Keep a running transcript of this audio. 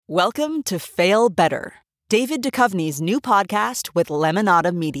Welcome to Fail Better, David Duchovny's new podcast with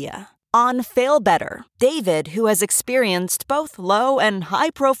Lemonada Media. On Fail Better, David, who has experienced both low and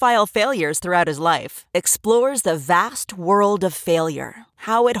high-profile failures throughout his life, explores the vast world of failure,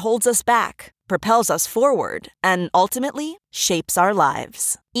 how it holds us back, propels us forward, and ultimately shapes our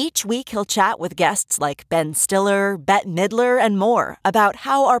lives. Each week he'll chat with guests like Ben Stiller, Bette Midler, and more about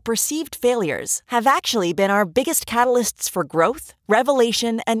how our perceived failures have actually been our biggest catalysts for growth,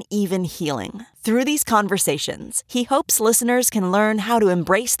 revelation, and even healing. Through these conversations, he hopes listeners can learn how to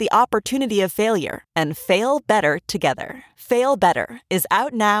embrace the opportunity of failure and fail better together. Fail Better is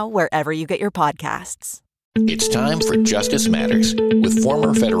out now wherever you get your podcasts. It's time for Justice Matters with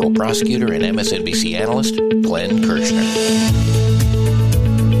former federal prosecutor and MSNBC analyst Glenn Kirshner.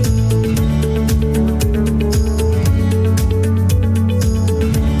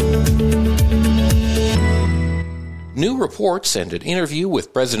 New reports and an interview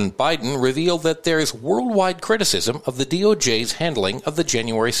with President Biden reveal that there is worldwide criticism of the DOJ's handling of the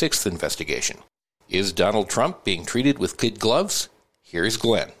January 6th investigation. Is Donald Trump being treated with kid gloves? Here's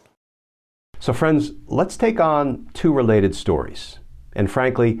Glenn. So friends, let's take on two related stories. And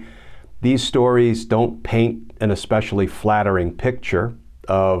frankly, these stories don't paint an especially flattering picture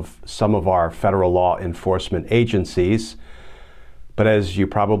of some of our federal law enforcement agencies. But as you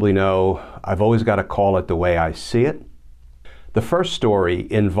probably know, I've always got to call it the way I see it. The first story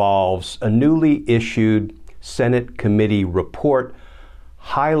involves a newly issued Senate committee report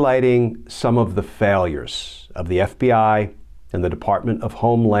highlighting some of the failures of the FBI and the Department of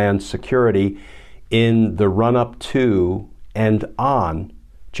Homeland Security in the run-up to and on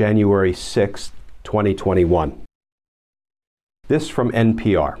January 6, 2021. This from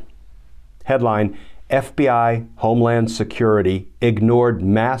NPR. Headline, FBI Homeland Security ignored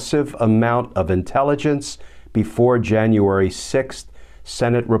massive amount of intelligence before January 6th,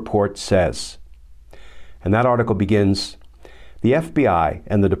 Senate report says. And that article begins, the FBI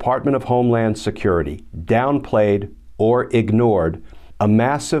and the Department of Homeland Security downplayed or ignored a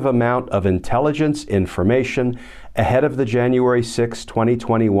massive amount of intelligence information ahead of the January 6,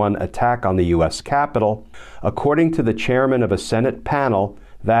 2021 attack on the U.S. Capitol, according to the chairman of a Senate panel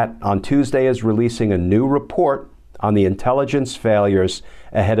that on Tuesday is releasing a new report on the intelligence failures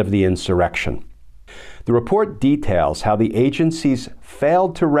ahead of the insurrection. The report details how the agencies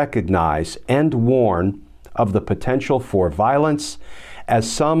failed to recognize and warn of the potential for violence as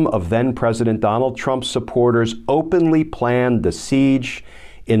some of then-President Donald Trump's supporters openly planned the siege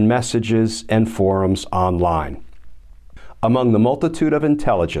in messages and forums online. Among the multitude of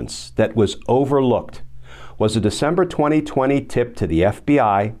intelligence that was overlooked was a December 2020 tip to the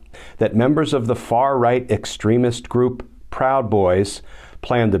FBI that members of the far-right extremist group Proud Boys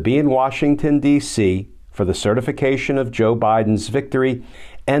planned to be in Washington, D.C. for the certification of Joe Biden's victory,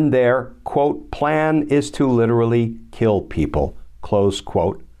 and their, quote, plan is to literally kill people, close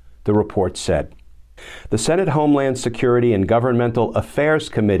quote, the report said. The Senate Homeland Security and Governmental Affairs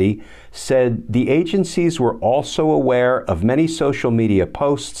Committee said the agencies were also aware of many social media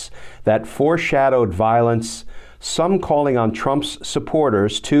posts that foreshadowed violence, some calling on Trump's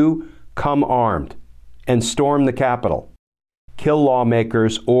supporters to come armed and storm the Capitol, kill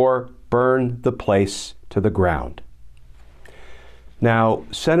lawmakers, or burn the place to the ground. Now,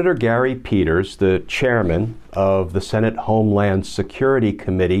 Senator Gary Peters, the chairman of the Senate Homeland Security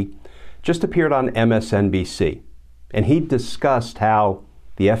Committee, just appeared on MSNBC, and he discussed how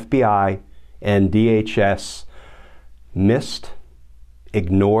the FBI and DHS missed,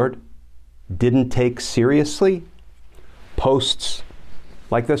 ignored, didn't take seriously posts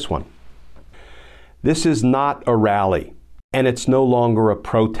like this one. This is not a rally, and it's no longer a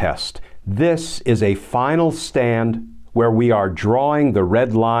protest. This is a final stand where we are drawing the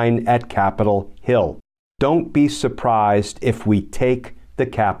red line at Capitol Hill. Don't be surprised if we take the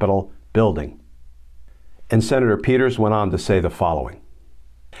Capitol building. And Senator Peters went on to say the following.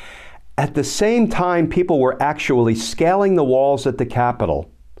 At the same time people were actually scaling the walls at the Capitol,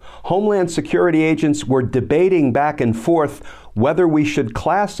 Homeland Security agents were debating back and forth whether we should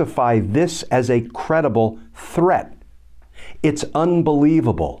classify this as a credible threat. It's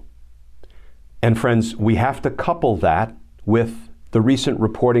unbelievable. And friends, we have to couple that with the recent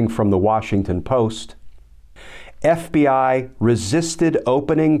reporting from the Washington Post. FBI resisted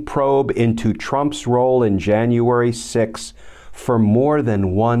opening probe into Trump's role in January 6 for more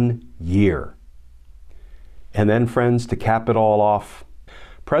than 1 year. And then, friends, to cap it all off,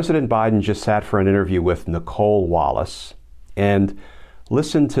 President Biden just sat for an interview with Nicole Wallace, and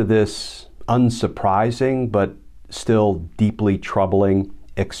listen to this unsurprising but still deeply troubling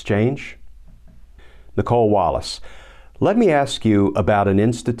exchange. Nicole Wallace, Let me ask you about an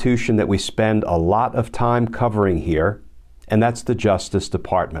institution that we spend a lot of time covering here, and that's the Justice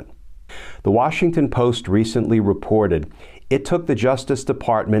Department. The Washington Post recently reported it took the Justice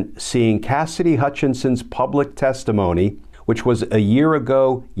Department seeing Cassidy Hutchinson's public testimony, which was a year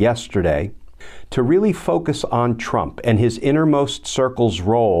ago yesterday, to really focus on Trump and his innermost circle's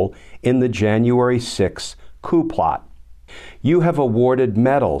role in the January 6th coup plot. You have awarded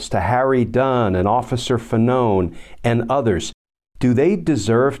medals to Harry Dunn and Officer Fanone and others. Do they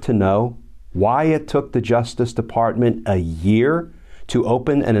deserve to know why it took the Justice Department a year to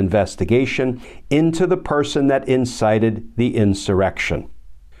open an investigation into the person that incited the insurrection?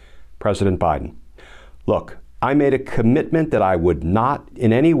 President Biden, look, I made a commitment that I would not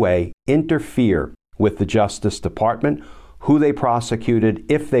in any way interfere with the Justice Department, who they prosecuted,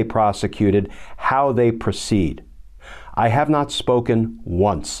 if they prosecuted, how they proceed. I have not spoken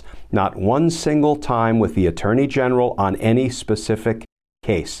once, not one single time with the Attorney General on any specific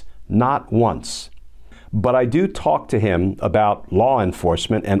case, not once. But I do talk to him about law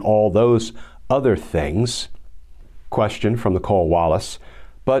enforcement and all those other things. Question from Nicole Wallace.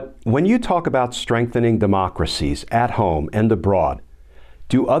 But when you talk about strengthening democracies at home and abroad,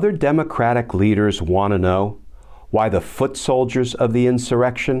 do other Democratic leaders want to know why the foot soldiers of the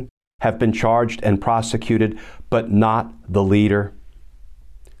insurrection have been charged and prosecuted, but not the leader?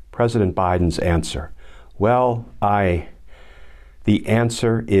 President Biden's answer, well, the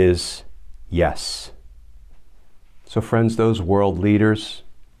answer is yes. So friends, those world leaders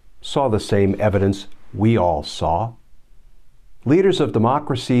saw the same evidence we all saw. Leaders of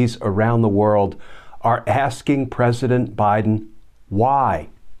democracies around the world are asking President Biden, why?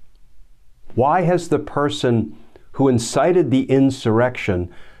 Why has the person who incited the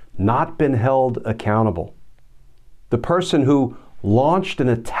insurrection not been held accountable? The person who launched an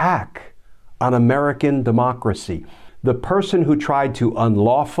attack on American democracy, the person who tried to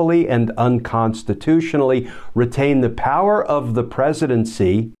unlawfully and unconstitutionally retain the power of the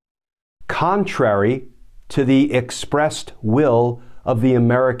presidency contrary to the expressed will of the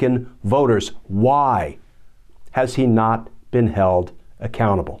American voters. Why has he not been held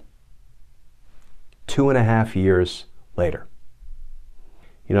accountable? 2.5 years later.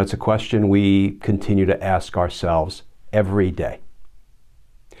 You know, it's a question we continue to ask ourselves every day.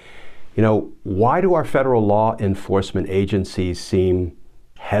 You know, why do our federal law enforcement agencies seem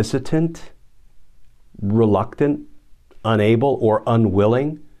hesitant, reluctant, unable, or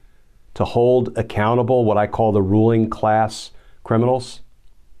unwilling to hold accountable what I call the ruling class criminals?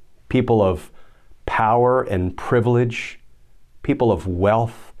 People of power and privilege, people of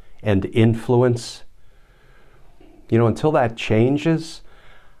wealth and influence. You know, until that changes,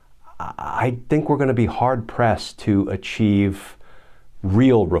 I think we're going to be hard-pressed to achieve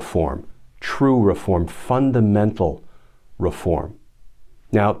real reform, true reform, fundamental reform.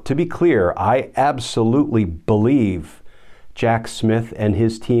 Now, to be clear, I absolutely believe Jack Smith and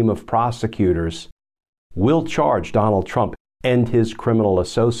his team of prosecutors will charge Donald Trump and his criminal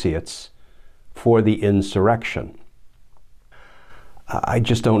associates for the insurrection. I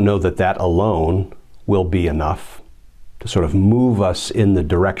just don't know that that alone will be enough to sort of move us in the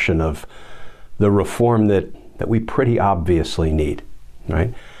direction of the reform that we pretty obviously need,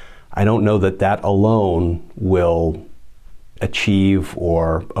 right? I don't know that that alone will achieve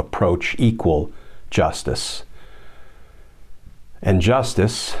or approach equal justice. And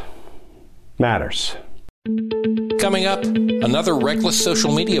justice matters. Coming up, another reckless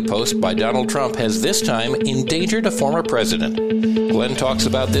social media post by Donald Trump has this time endangered a former president. Glenn talks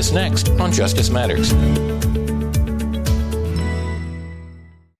about this next on Justice Matters.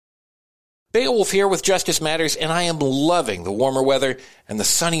 Beowulf here with Justice Matters, and I am loving the warmer weather and the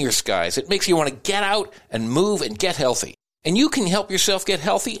sunnier skies. It makes you want to get out and move and get healthy. And you can help yourself get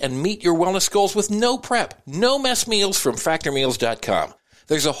healthy and meet your wellness goals with no prep, no mess meals from factormeals.com.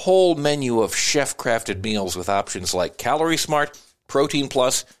 There's a whole menu of chef-crafted meals with options like Calorie Smart, Protein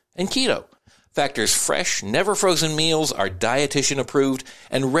Plus, and Keto. Factor's fresh, never-frozen meals are dietitian approved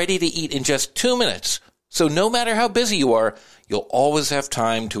and ready to eat in just 2 minutes. So no matter how busy you are, you'll always have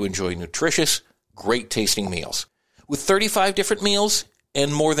time to enjoy nutritious, great-tasting meals. With 35 different meals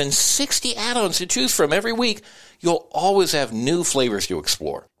and more than 60 add-ons to choose from every week, you'll always have new flavors to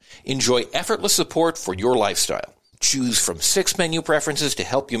explore. Enjoy effortless support for your lifestyle. Choose from 6 menu preferences to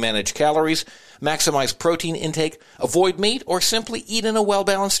help you manage calories, maximize protein intake, avoid meat, or simply eat in a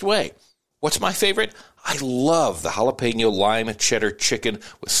well-balanced way. What's my favorite? I love the jalapeno lime cheddar chicken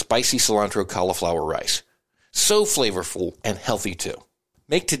with spicy cilantro cauliflower rice. So flavorful and healthy too.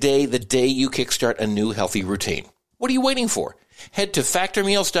 Make today the day you kickstart a new healthy routine. What are you waiting for? Head to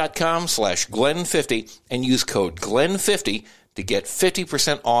factormeals.com/Glenn50 and use code Glenn50 to get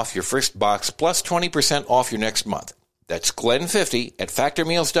 50% off your first box plus 20% off your next month. That's Glenn50 at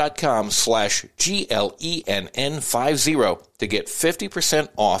factormeals.com/GLENN50 to get 50%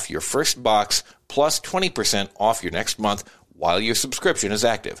 off your first box plus 20% off your next month while your subscription is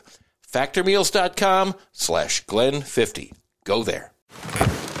active. Factormeals.com/Glenn50. Go there.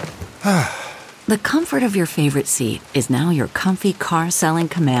 The comfort of your favorite seat is now your comfy car selling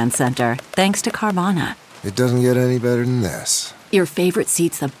command center, thanks to Carvana. It doesn't get any better than this. Your favorite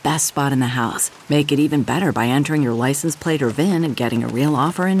seat's the best spot in the house. Make it even better by entering your license plate or VIN and getting a real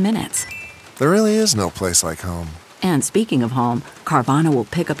offer in minutes. There really is no place like home. And speaking of home, Carvana will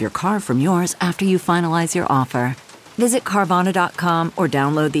pick up your car from yours after you finalize your offer. Visit Carvana.com or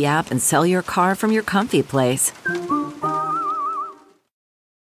download the app and sell your car from your comfy place.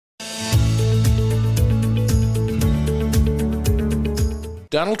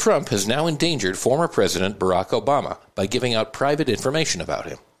 Donald Trump has now endangered former President Barack Obama by giving out private information about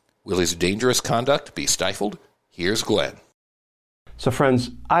him. Will his dangerous conduct be stifled? Here's Glenn. So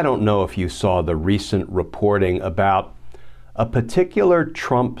friends, I don't know if you saw the recent reporting about a particular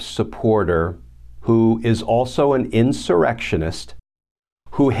Trump supporter who is also an insurrectionist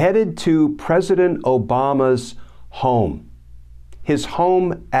who headed to President Obama's home, his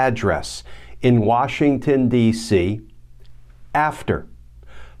home address in Washington, D.C., after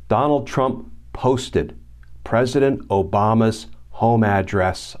Donald Trump posted President Obama's home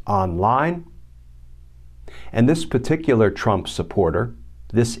address online. And this particular Trump supporter,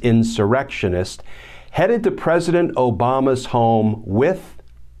 this insurrectionist, headed to President Obama's home with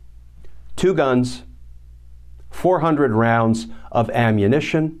 2 guns, 400 rounds of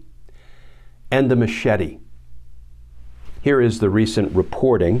ammunition, and a machete. Here is the recent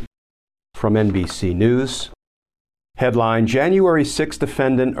reporting from NBC News. Headline: January 6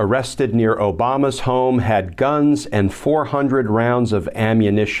 defendant arrested near Obama's home had guns and 400 rounds of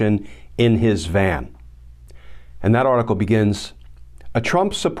ammunition in his van. And that article begins, a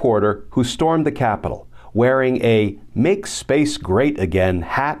Trump supporter who stormed the Capitol wearing a Make Space Great Again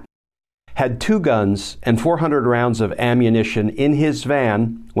hat had 2 guns and 400 rounds of ammunition in his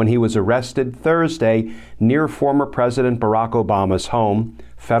van when he was arrested Thursday near former President Barack Obama's home,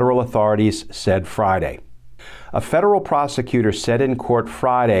 federal authorities said Friday. A federal prosecutor said in court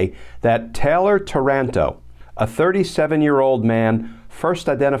Friday that Taylor Taranto, a 37-year-old man first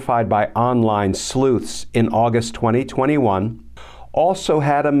identified by online sleuths in August 2021, also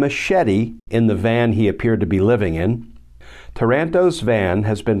had a machete in the van he appeared to be living in. Taranto's van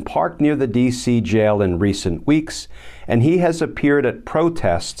has been parked near the D.C. jail in recent weeks, and he has appeared at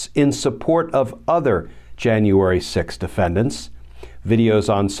protests in support of other January 6 defendants,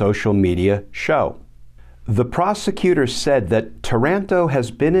 videos on social media show. The prosecutor said that Taranto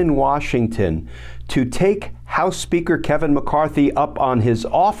has been in Washington to take House Speaker Kevin McCarthy up on his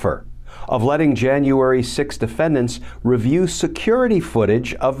offer of letting January 6 defendants review security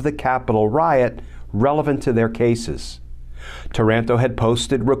footage of the Capitol riot relevant to their cases. Taranto had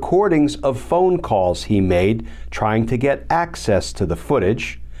posted recordings of phone calls he made trying to get access to the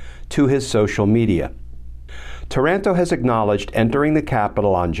footage to his social media. Taranto has acknowledged entering the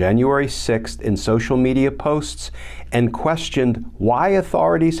Capitol on January 6th in social media posts and questioned why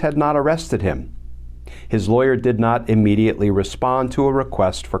authorities had not arrested him. His lawyer did not immediately respond to a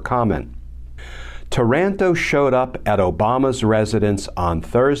request for comment. Taranto showed up at Obama's residence on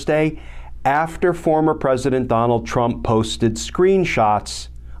Thursday after former President Donald Trump posted screenshots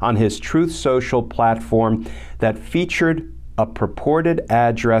on his Truth Social platform that featured a purported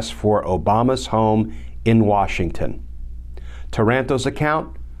address for Obama's home in Washington. Taranto's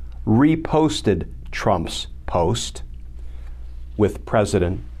account reposted Trump's post with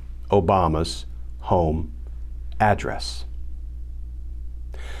President Obama's home address.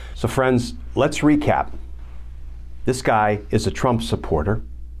 So friends, let's recap. This guy is a Trump supporter.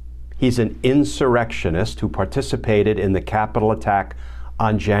 He's an insurrectionist who participated in the Capitol attack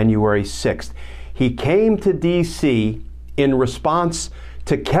on January 6th. He came to D.C. in response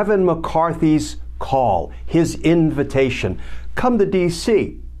to Kevin McCarthy's call, his invitation. Come to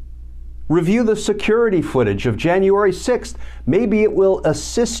D.C. Review the security footage of January 6th. Maybe it will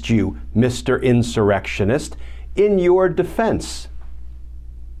assist you, Mr. Insurrectionist, in your defense.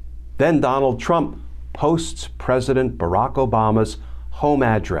 Then Donald Trump posts President Barack Obama's home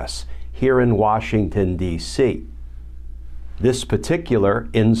address here in Washington, D.C. This particular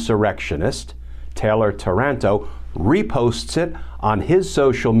insurrectionist, Taylor Taranto, reposts it on his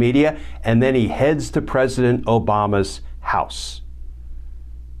social media, and then he heads to President Obama's house.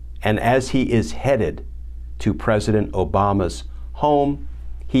 And as he is headed to President Obama's home.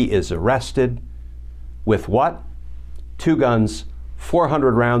 He is arrested with what? 2 guns,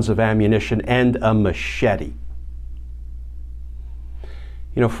 400 rounds of ammunition, and a machete.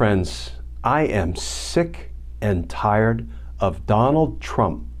 You know, friends, I am sick and tired of Donald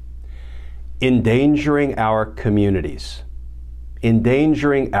Trump endangering our communities,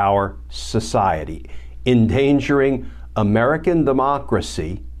 endangering our society, endangering American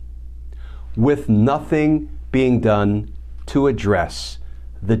democracy with nothing being done to address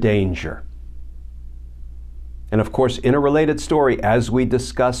the danger. And of course, in a related story, as we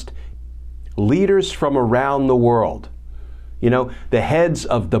discussed, leaders from around the world, the heads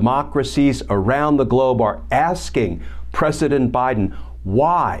of democracies around the globe are asking President Biden,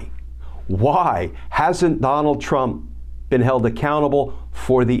 why hasn't Donald Trump been held accountable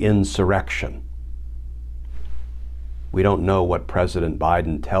for the insurrection? We don't know what President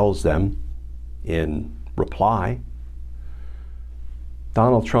Biden tells them in reply.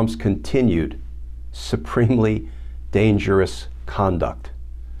 Donald Trump's continued supremely dangerous conduct,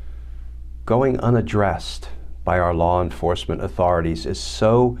 going unaddressed by our law enforcement authorities, is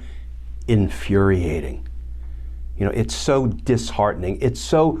so infuriating. It's so disheartening. It's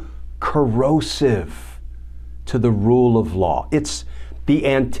so corrosive to the rule of law. It's the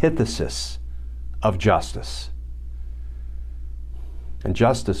antithesis of justice. And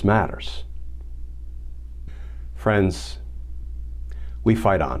justice matters. Friends, we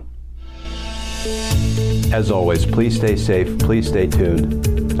fight on. As always, please stay safe, please stay tuned,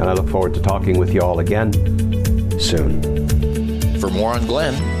 and I look forward to talking with you all again soon. For more on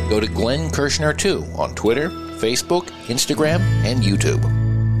Glenn, go to Glenn Kirshner 2 on Twitter, Facebook, Instagram, and YouTube.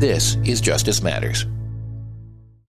 This is Justice Matters.